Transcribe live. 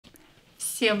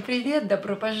Всем привет!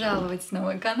 Добро пожаловать на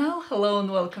мой канал. Hello and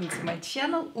welcome to my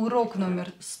channel. Урок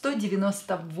номер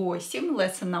 198,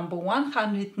 lesson number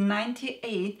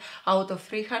 198 out of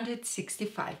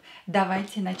 365.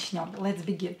 Давайте начнем. Let's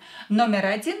begin. Номер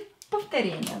один –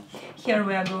 повторение. Here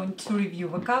we are going to review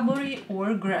vocabulary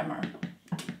or grammar.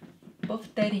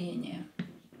 Повторение.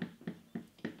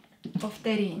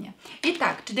 Повторение.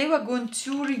 Итак, today we are going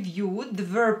to review the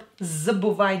verb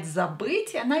забывать,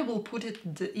 забыть, and I will put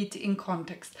it in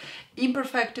context.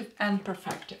 Imperfective and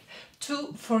perfective.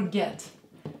 To forget.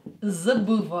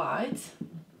 Забывать.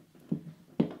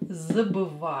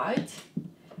 Забывать.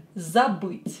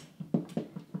 Забыть.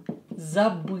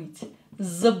 Забыть.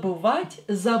 Забывать,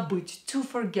 забыть. To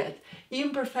forget.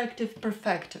 Imperfective,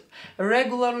 perfective.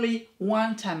 Regularly,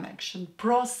 one-time action.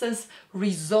 Process,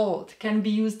 result. Can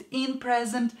be used in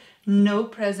present, no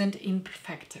present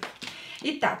imperfective.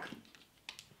 Итак,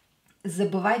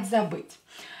 забывать, забыть.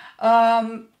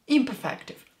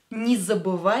 Imperfective. Не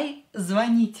забывай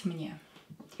звонить мне.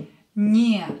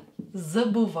 Не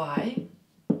забывай.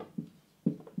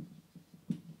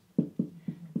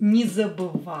 Не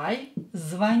забывай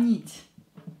звонить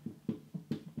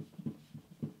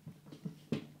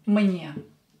мне.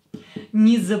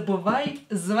 Не забывай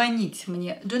звонить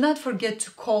мне. Do not forget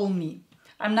to call me.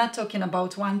 I'm not talking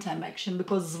about one-time action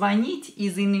because звонить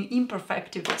is in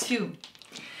imperfective too.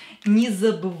 Не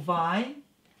забывай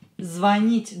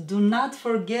звонить. Do not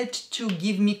forget to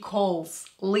give me calls.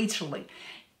 Literally.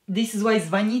 This is why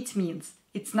звонить means.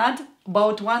 It's not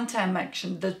about one-time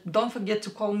action. Don't forget to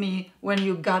call me when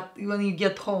you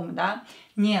get home, да?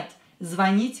 Нет.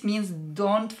 Звонить means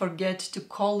don't forget to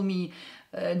call me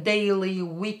daily,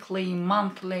 weekly,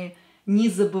 monthly. Не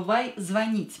забывай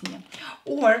звонить мне.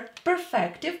 Or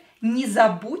perfective. Не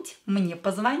забудь мне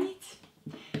позвонить.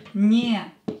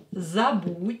 Не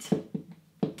забудь.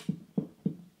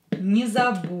 Не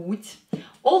забудь.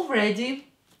 Already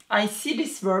I see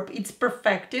this verb, it's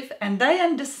perfective, and I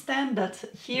understand that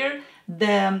here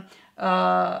the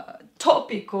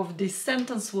topic of this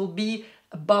sentence will be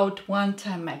about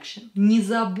one-time action. Не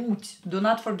забудь, do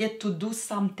not forget to do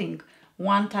something,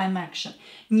 one-time action.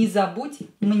 Не забудь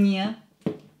мне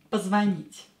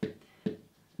позвонить.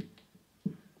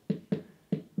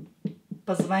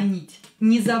 Позвонить.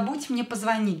 Не забудь мне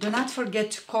позвонить. Do not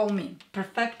forget to call me.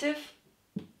 Perfective,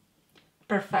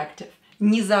 perfective.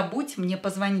 Не забудь мне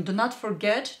позвонить. Do not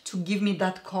forget to give me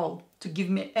that call. To give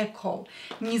me a call.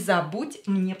 Не забудь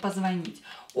мне позвонить.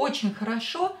 Очень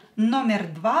хорошо. Номер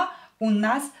два. У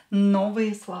нас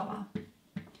новые слова.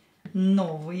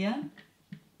 Новые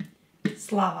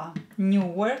слова. New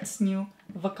words, new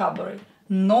vocabulary.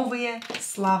 Новые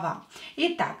слова.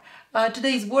 Итак,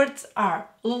 today's words are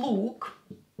look.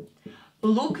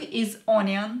 Look is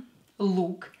onion.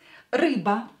 Look.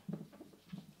 Рыба.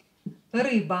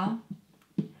 Рыба.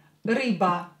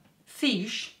 Рыба,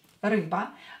 fish,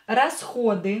 рыба,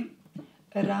 расходы,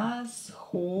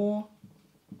 расходы,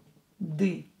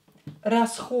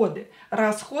 расходы,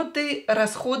 расходы,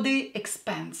 расходы,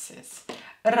 expenses,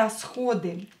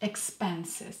 расходы,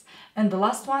 expenses. And the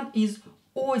last one is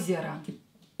озеро.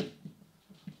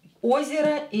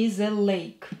 Озеро is a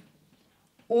lake.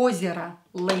 Озеро,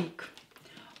 lake.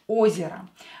 Озеро.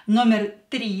 Номер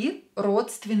три,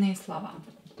 родственные слова.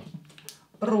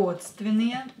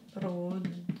 Родственные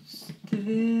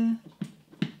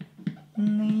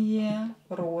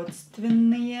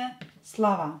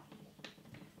слова.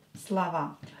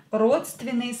 Слова.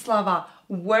 Родственные слова.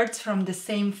 Words from the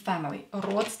same family.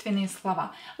 Родственные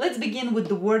слова. Let's begin with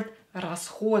the word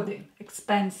расходы.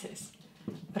 Expenses.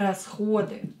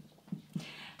 Расходы.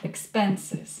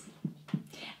 Expenses.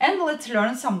 And let's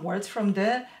learn some words from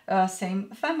the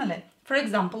same family. For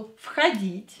example,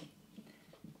 входить.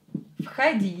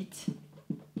 Входить.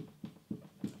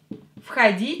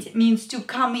 Входить means to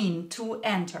come in, to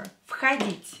enter.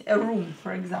 Входить. A room,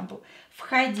 for example.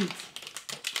 Входить.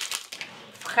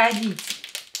 Входить.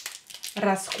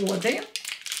 Расходы.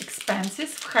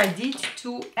 Expenses. Входить.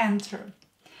 To enter.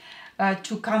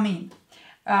 To come in.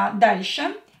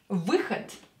 Дальше.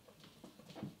 Выход.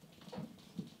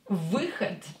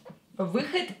 Выход.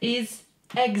 Выход is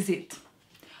exit.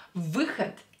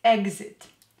 Выход. Exit.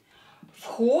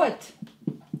 Вход.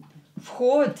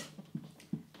 Вход.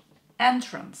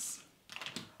 Entrance.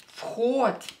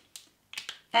 Вход.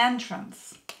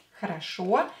 Entrance.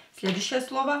 Хорошо. Следующее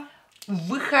слово.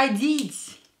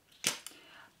 Выходить.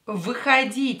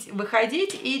 Выходить.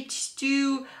 Выходить it's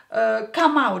to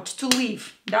come out, to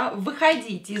leave. Да?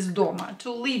 Выходить из дома.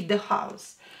 To leave the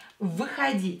house.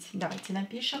 Выходить. Давайте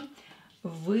напишем.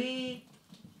 Выходить.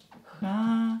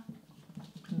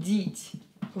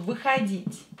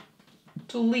 Выходить.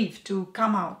 to leave, to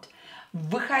come out.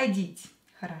 Выходить.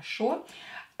 Хорошо.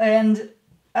 And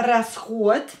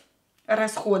расходы,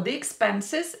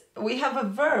 expenses. We have a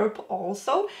verb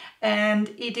also, and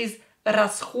it is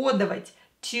расходовать.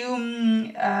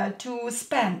 To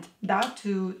spend, да,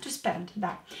 to spend,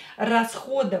 да.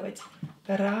 Расходовать.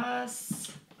 Расходовать.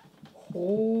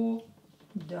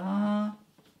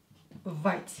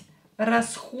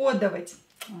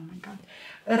 Oh my God.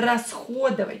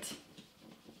 Расходовать.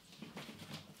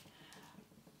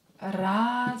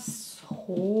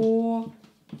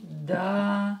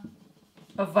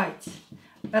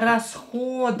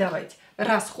 Расходовать.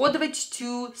 Расходовать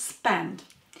to spend.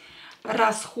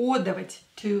 Расходовать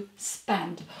to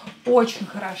spend. Очень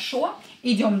хорошо.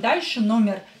 Идем дальше.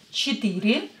 Номер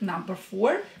 4. Number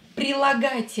 4.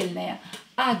 Прилагательные.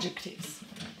 Adjectives.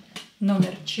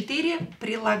 Номер 4.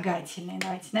 Прилагательные.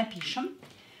 Давайте напишем.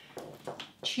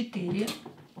 4.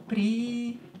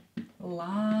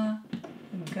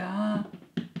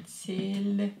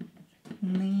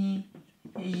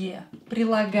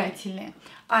 Прилагательные.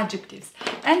 Adjectives.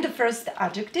 And the first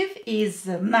adjective is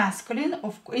masculine,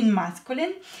 in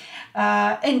masculine.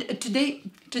 And today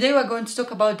we're going to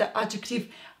talk about the adjective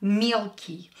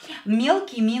мелкий.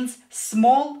 Мелкий means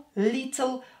small,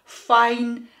 little,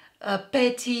 fine,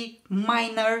 petty,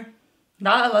 minor.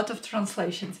 Да, a lot of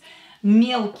translations.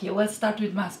 Мелкий. Let's start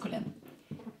with masculine.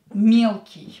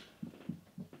 Мелкий.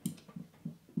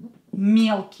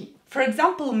 Мелкий. For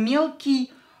example,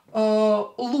 мелкий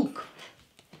лук.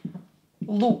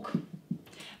 Look.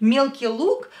 Мелкий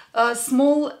лук,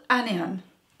 small onion,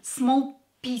 small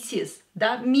pieces,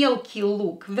 да, мелкий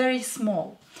лук, very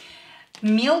small.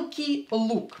 Мелкий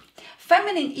лук.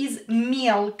 Feminine is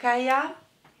мелкая,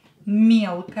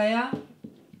 мелкая,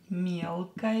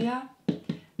 мелкая.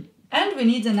 And we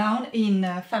need a noun in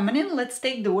feminine. Let's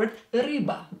take the word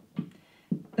рыба.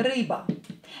 Рыба.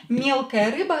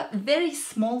 Мелкая рыба, very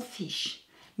small fish.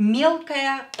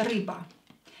 Мелкая рыба.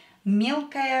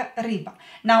 Мелкая рыба.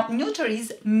 Now, neuter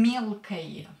is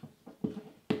мелкое.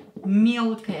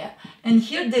 Мелкое. And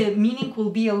here the meaning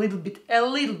will be a little bit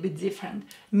different.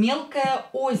 Мелкое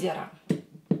озеро.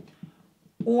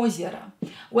 Озеро.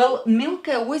 Well,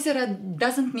 мелкое озеро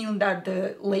doesn't mean that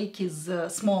the lake is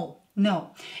small.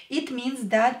 No. It means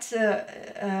that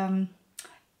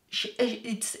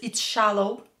it's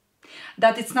shallow,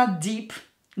 that it's not deep.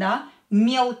 Да?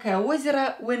 Мелкое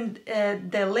озеро, when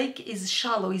the lake is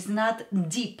shallow, is not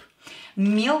deep.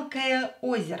 Мелкое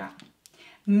озеро.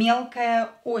 Мелкое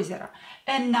озеро.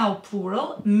 And now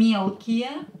plural,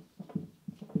 мелкие.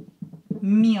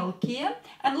 Мелкие.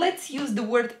 And let's use the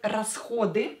word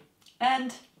расходы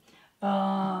and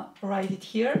write it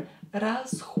here.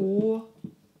 Расходы.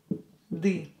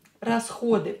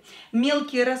 Расходы.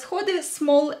 Мелкие расходы,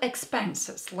 small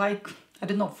expenses, like, I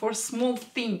don't know, for small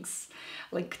things.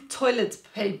 Like toilet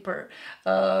paper,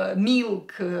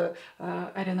 milk, I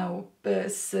don't know,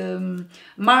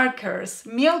 markers.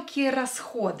 Мелкие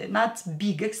расходы, not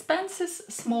big expenses,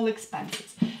 small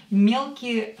expenses.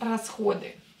 Мелкие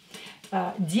расходы.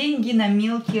 Деньги на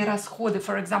мелкие расходы.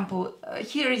 For example,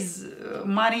 here is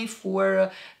money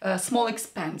for small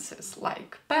expenses,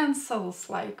 like pencils,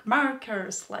 like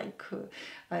markers, like,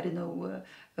 I don't know,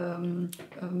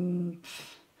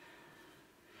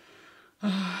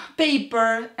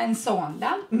 paper and so on,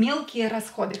 да? Мелкие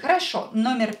расходы. Хорошо.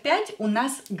 Номер 5 у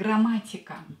нас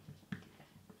грамматика.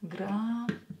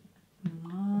 Грамматика.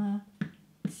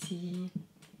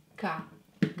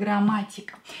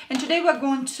 Грамматика. And today we're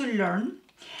going to learn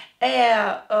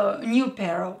a new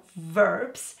pair of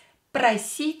verbs.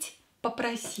 Просить,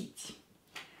 попросить.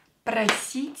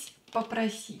 Просить,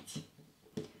 попросить.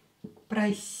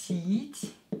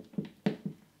 Просить,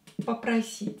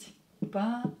 попросить.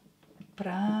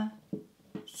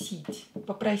 Попросить.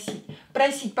 Попросить.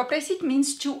 Просить. Попросить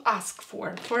means to ask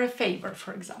for a favor,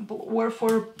 for example, or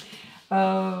for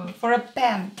a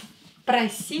pen.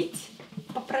 Просить.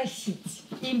 Попросить.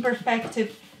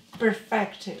 Imperfective.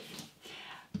 Perfective.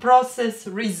 Process.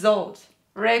 Result.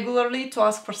 Regularly, to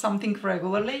ask for something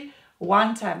regularly.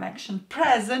 One-time action.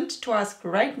 Present, to ask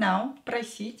right now.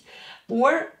 Просить.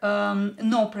 Or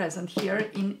no present here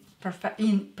in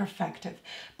perfective.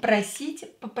 Просить,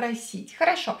 попросить.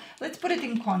 Хорошо. Let's put it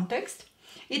in context.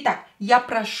 Итак, я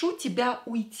прошу тебя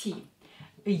уйти.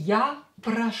 Я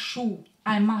прошу.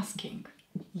 I'm asking.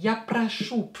 Я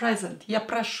прошу. Present. Я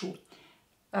прошу.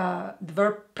 The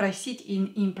verb просить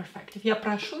in imperfective. Я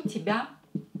прошу тебя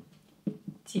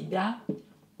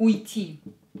уйти.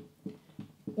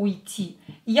 Уйти.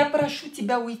 Я прошу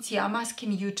тебя уйти. I'm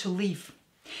asking you to leave.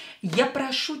 Я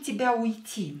прошу тебя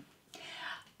уйти.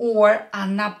 Or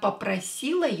она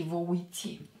попросила его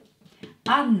уйти.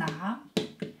 Она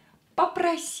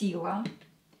попросила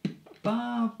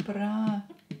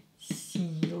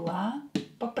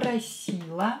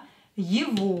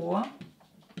его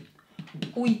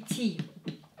уйти.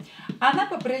 Она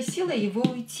попросила его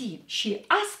уйти. She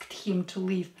asked him to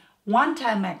leave.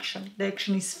 One-time action. The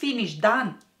action is finished,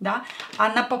 done. Да?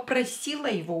 Она попросила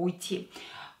его уйти.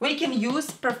 We can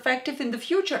use perfective in the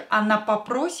future. Она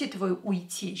попросит его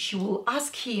уйти. She will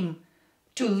ask him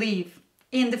to leave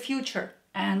in the future.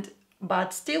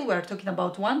 But still we're talking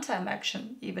about one-time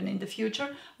action. Even in the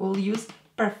future, we'll use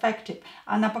perfective.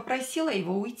 Она попросила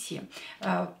его уйти.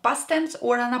 Past tense,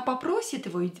 or она попросит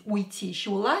его уйти. She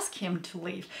will ask him to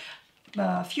leave.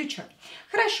 Future.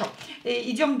 Хорошо.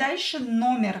 Идем дальше.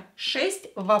 Номер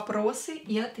 6. Вопросы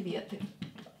и ответы.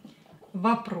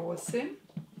 Вопросы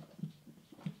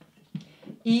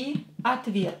и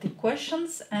ответы.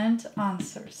 Questions and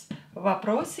answers.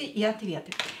 Вопросы и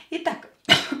ответы. Итак,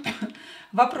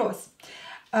 вопрос.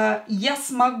 Я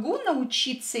смогу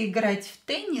научиться играть в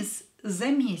теннис за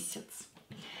месяц?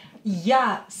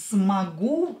 Я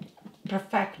смогу,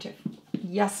 perfective,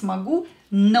 я смогу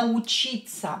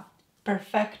научиться,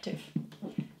 perfective,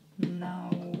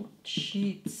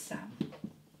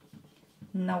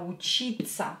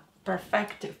 научиться,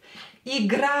 perfective,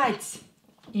 играть,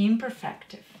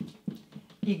 imperfective,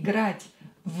 играть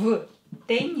в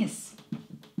теннис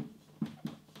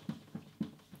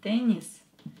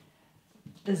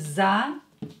за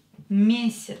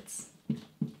месяц.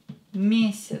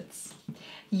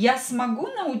 Я смогу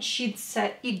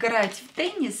научиться играть в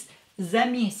теннис за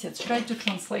месяц. Try to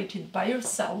translate it by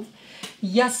yourself.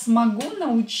 Я смогу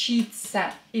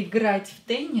научиться играть в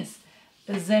теннис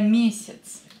за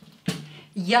месяц.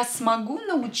 Я смогу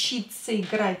научиться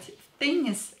играть в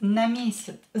теннис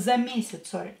за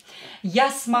месяц.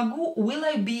 Я смогу, will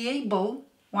I be able,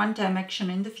 one-time action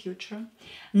in the future,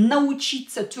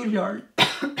 научиться, to learn,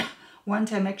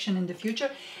 one-time action in the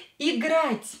future,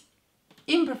 играть,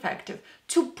 imperfective,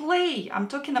 to play. I'm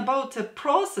talking about a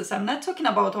process. I'm not talking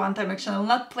about one-time action. I will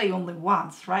not play only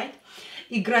once, right?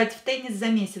 Играть в теннис за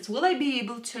месяц. Will I be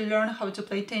able to learn how to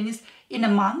play tennis in a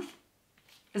month?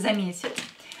 За месяц.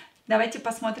 Давайте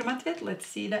посмотрим ответ. Let's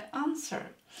see the answer.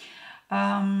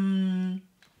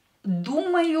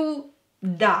 Думаю,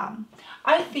 да.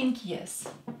 I think yes.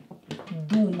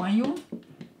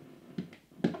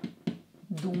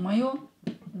 Думаю,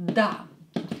 да.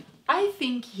 I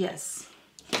think yes.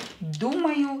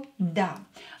 Думаю, да.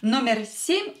 Номер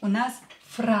 7 у нас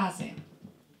фразы.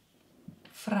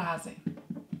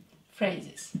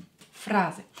 Phrases.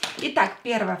 Фразы. Итак,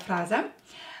 первая фраза.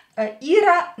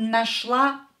 Ира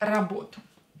нашла работу.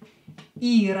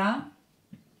 Ира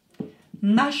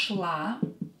нашла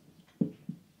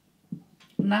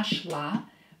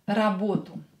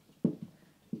работу.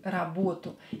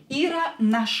 Ира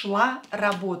нашла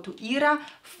работу. Ира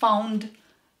found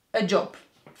a job.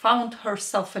 Found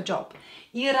herself a job.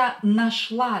 Ира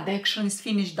нашла. The action is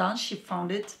finished, done. She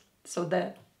found it. So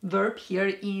the verb here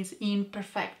is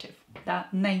imperfective. Да?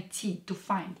 Найти, to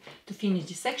find. To finish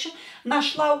this section.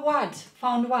 Нашла what?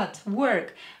 Found what?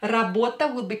 Work. Работа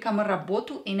will become a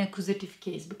работу in accusative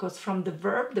case. Because from the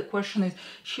verb, the question is,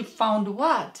 she found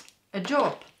what? A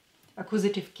job.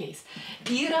 Accusative case.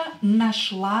 Ира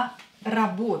нашла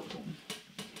работу.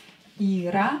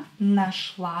 Ира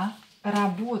нашла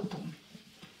работу.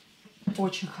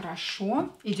 Очень хорошо.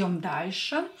 Идем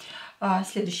дальше.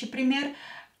 Следующий пример.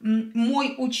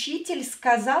 Мой учитель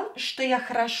сказал, что я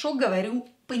хорошо говорю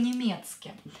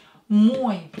по-немецки.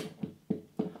 Мой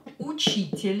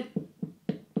учитель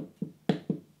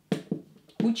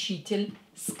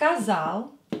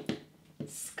сказал,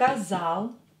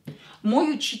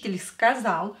 мой учитель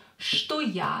сказал, что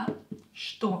я хорошо говорю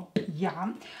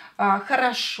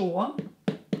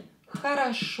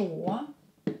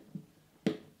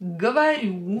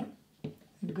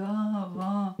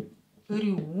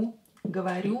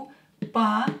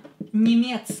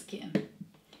по-немецки.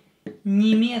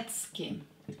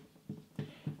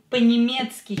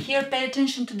 По-немецки. Here, pay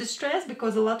attention to the stress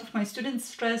because a lot of my students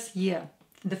stress yeah,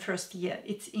 the first yeah.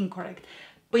 It's incorrect.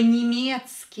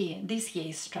 По-немецки. This yeah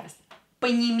is stressed.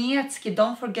 По-немецки.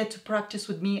 Don't forget to practice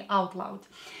with me out loud.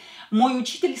 Мой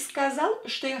учитель сказал,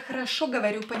 что я хорошо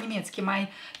говорю по-немецки. My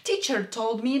teacher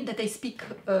told me that I speak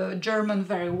German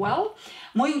very well.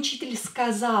 Мой учитель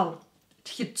сказал,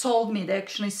 he told me, the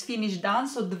action is finished, done,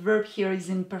 so the verb here is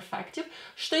imperfective.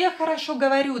 Что я хорошо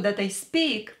говорю, that I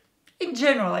speak. In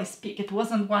general, I speak. It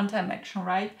wasn't one-time action,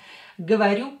 right?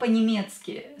 Говорю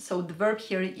по-немецки. So the verb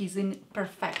here is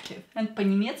imperfective. And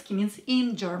по-немецки means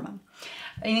in German.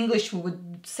 In English, we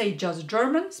would say just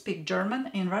German, speak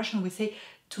German. In Russian, we say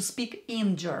To speak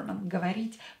in German.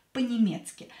 Говорить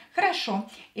по-немецки. Хорошо.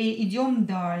 И идем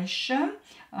дальше.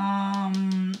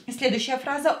 Следующая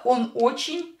фраза. Он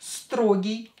очень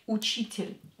строгий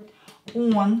учитель.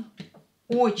 Он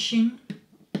очень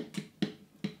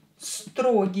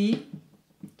строгий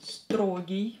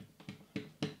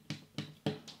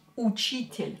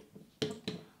учитель.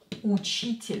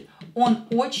 Учитель. Он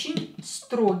очень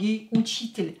строгий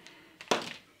учитель.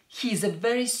 He is a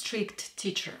very strict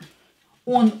teacher.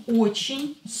 Он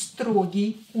очень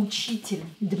строгий учитель.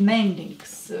 Demanding,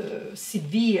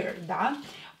 severe, да?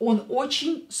 Он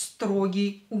очень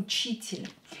строгий учитель.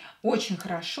 Очень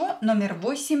хорошо. Номер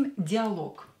 8.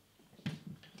 Диалог.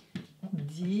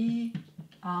 Диалог.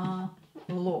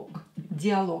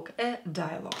 Диалог.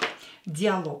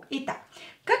 Диалог. Итак,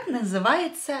 как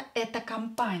называется эта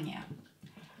компания?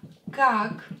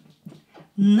 Как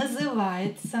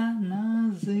называется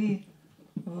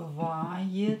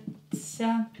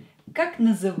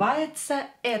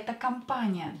эта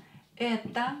компания?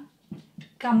 Это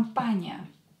компания.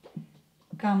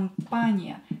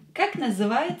 Компания. Как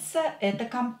называется эта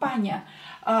компания?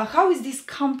 How is this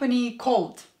company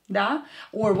called? Да?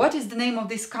 Or what is the name of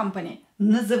this company?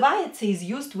 Называется is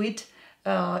used with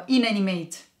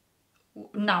inanimate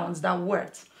nouns, да,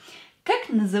 words. Как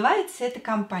называется эта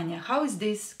компания? How is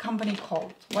this company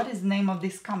called? What is the name of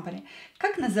this company?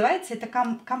 Как называется эта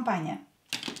компания?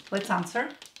 Let's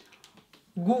answer.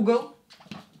 Google.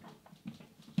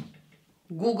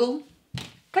 Google.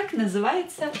 Как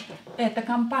называется эта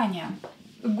компания?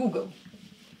 Google.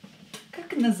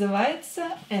 Как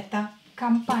называется эта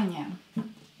компания?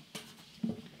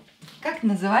 Как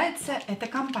называется эта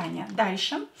компания?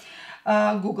 Дальше.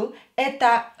 Google.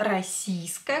 Это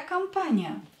российская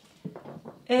компания.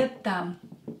 Это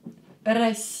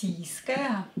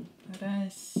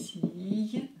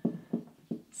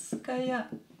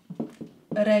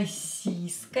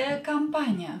российская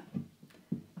компания.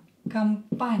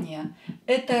 Компания.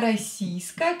 Это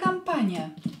российская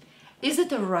компания. Is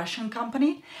it a Russian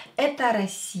company? Это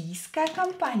российская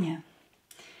компания.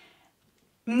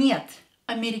 Нет,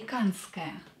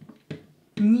 американская.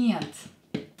 Нет.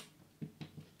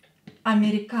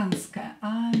 Американская.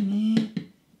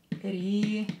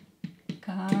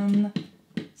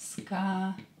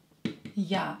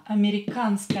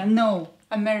 Американская. No,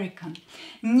 American.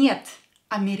 Нет,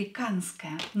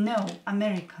 американская. No,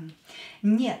 American.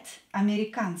 Нет,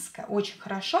 американская. Очень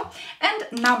хорошо. And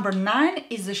number 9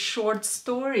 is a short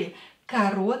story.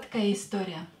 Короткая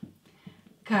история.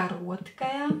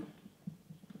 Короткая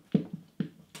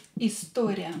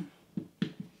история.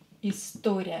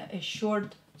 История. A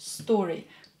short story.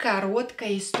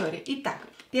 Короткая история. Итак,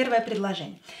 первое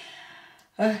предложение.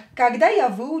 Когда я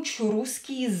выучу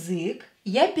русский язык,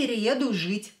 я перееду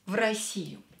жить в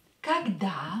Россию.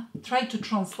 Когда, try to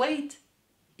translate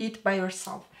it by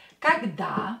yourself.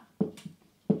 Когда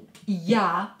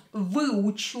я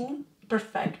выучу,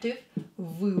 perfective,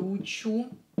 выучу,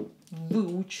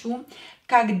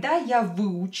 когда я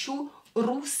выучу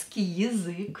русский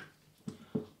язык,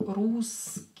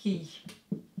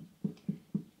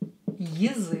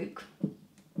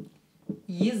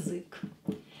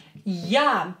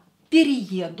 я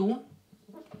перееду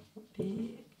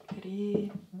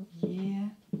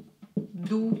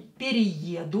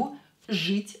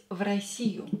жить в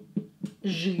Россию.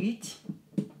 Жить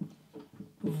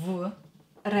в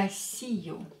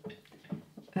Россию.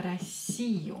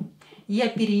 Я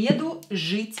перееду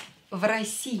жить в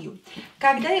Россию.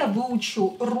 Когда я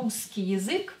выучу русский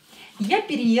язык, я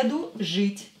перееду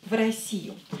жить в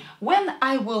Россию. When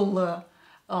I will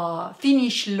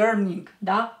finish learning,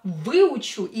 да,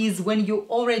 выучу is when you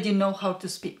already know how to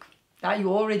speak. Да, you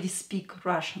already speak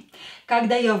Russian.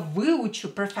 Когда я выучу,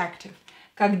 perfective,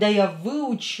 когда я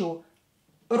выучу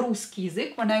русский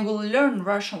язык, when I will learn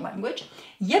Russian language,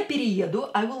 я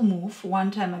перееду, I will move,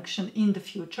 one-time action in the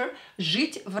future,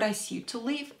 жить в Россию, to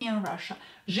live in Russia.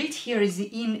 Жить here is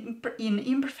in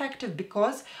imperfective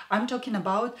because I'm talking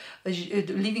about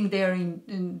living there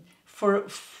for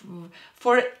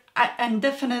an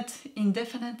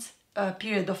indefinite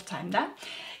period of time, да?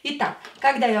 Итак,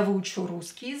 когда я выучу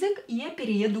русский язык, я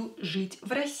перееду жить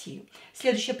в Россию.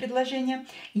 Следующее предложение.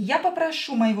 Я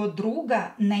попрошу моего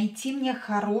друга найти мне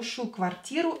хорошую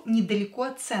квартиру недалеко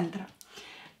от центра.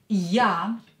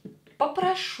 Я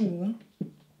попрошу,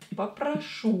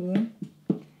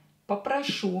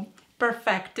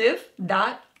 perfective,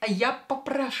 да, я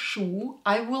попрошу,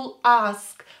 I will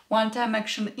ask, one-time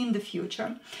action in the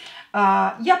future.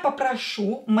 Я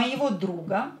попрошу моего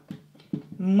друга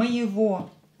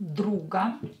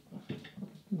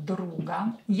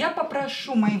друга. Я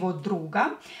попрошу моего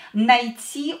друга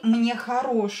найти мне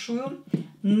хорошую,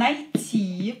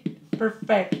 найти,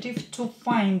 perfective, to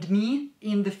find me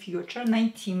in the future,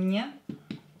 найти мне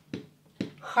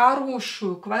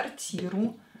хорошую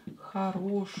квартиру,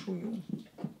 хорошую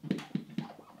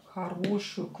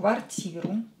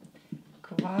квартиру,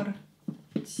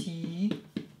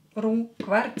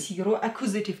 квартиру,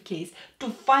 accusative case.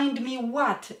 To find me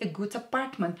what? A good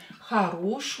apartment.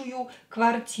 Хорошую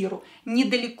квартиру.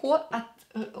 Недалеко от,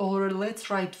 or let's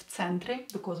write в центре,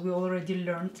 because we already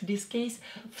learned this case.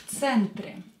 В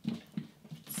центре.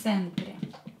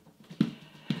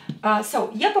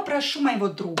 So, я попрошу моего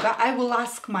друга, I will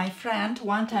ask my friend,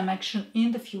 one-time action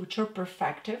in the future,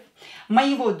 perfective.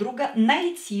 Моего друга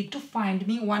найти, to find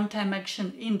me, one-time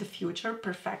action in the future,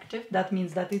 perfective. That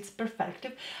means that it's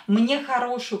perfective. Мне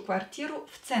хорошую квартиру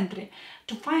в центре.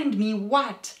 To find me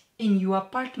what? A new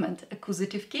apartment,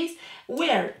 accusative case.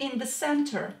 Where? In the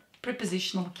center.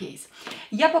 Prepositional case.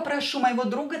 Я попрошу моего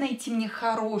друга найти мне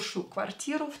хорошую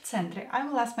квартиру в центре. I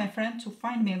will ask my friend to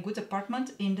find me a good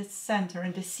apartment in the center,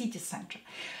 in the city center.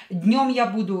 Днем я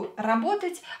буду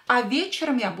работать, а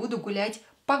вечером я буду гулять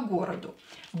по городу.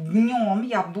 Днем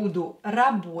я буду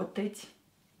работать.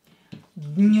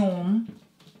 Днем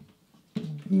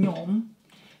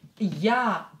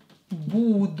я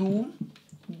буду.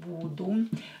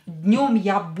 Днем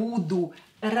я буду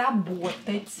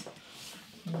работать.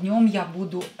 Днем я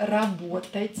буду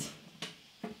работать.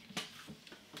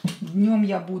 Днем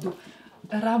я буду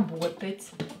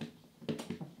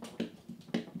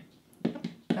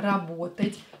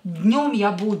работать. Днем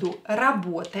я буду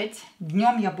работать.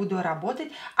 Днем я буду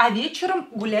работать. А вечером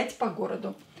гулять по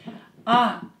городу.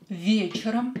 А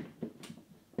вечером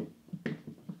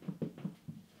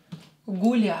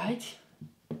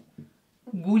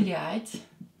гулять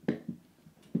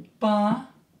по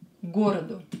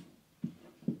городу.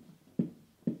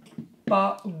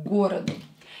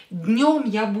 Днем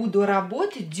я буду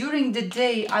работать. During the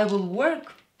day I will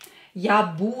work.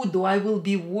 I will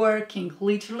be working,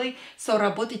 literally. So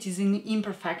работать is in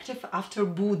imperfective after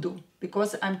буду.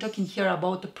 Because I'm talking here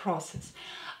about the process.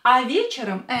 А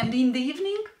вечером, and in the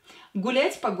evening,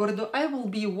 гулять по городу. I will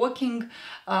be walking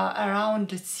around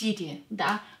the city.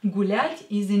 Да? Гулять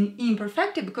is in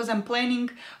imperfective because I'm planning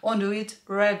on doing it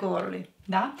regularly.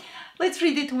 Да? Let's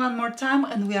read it one more time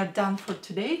and we are done for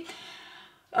today.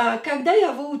 Когда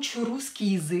я выучу русский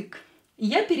язык,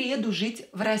 я перееду жить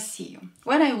в Россию.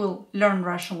 When I will learn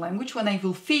Russian language, when I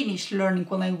will finish learning,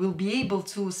 when I will be able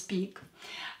to speak,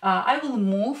 I will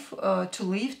move to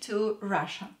live to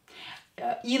Russia.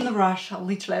 In Russia,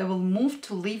 literally, I will move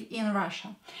to live in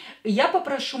Russia. Я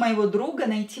попрошу моего друга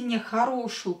найти мне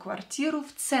хорошую квартиру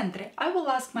в центре. I will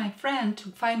ask my friend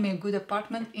to find me a good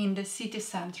apartment in the city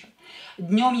center.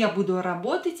 Днем я буду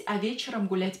работать, а вечером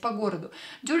гулять по городу.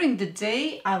 During the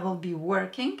day, I will be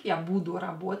working. Я буду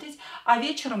работать, а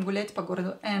вечером гулять по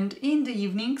городу. And in the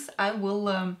evenings, I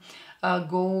will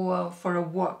go for a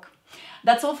walk.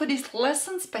 That's all for this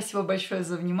lesson. Спасибо большое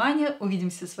за внимание.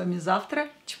 Увидимся с вами завтра.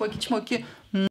 Чмоки-чмоки.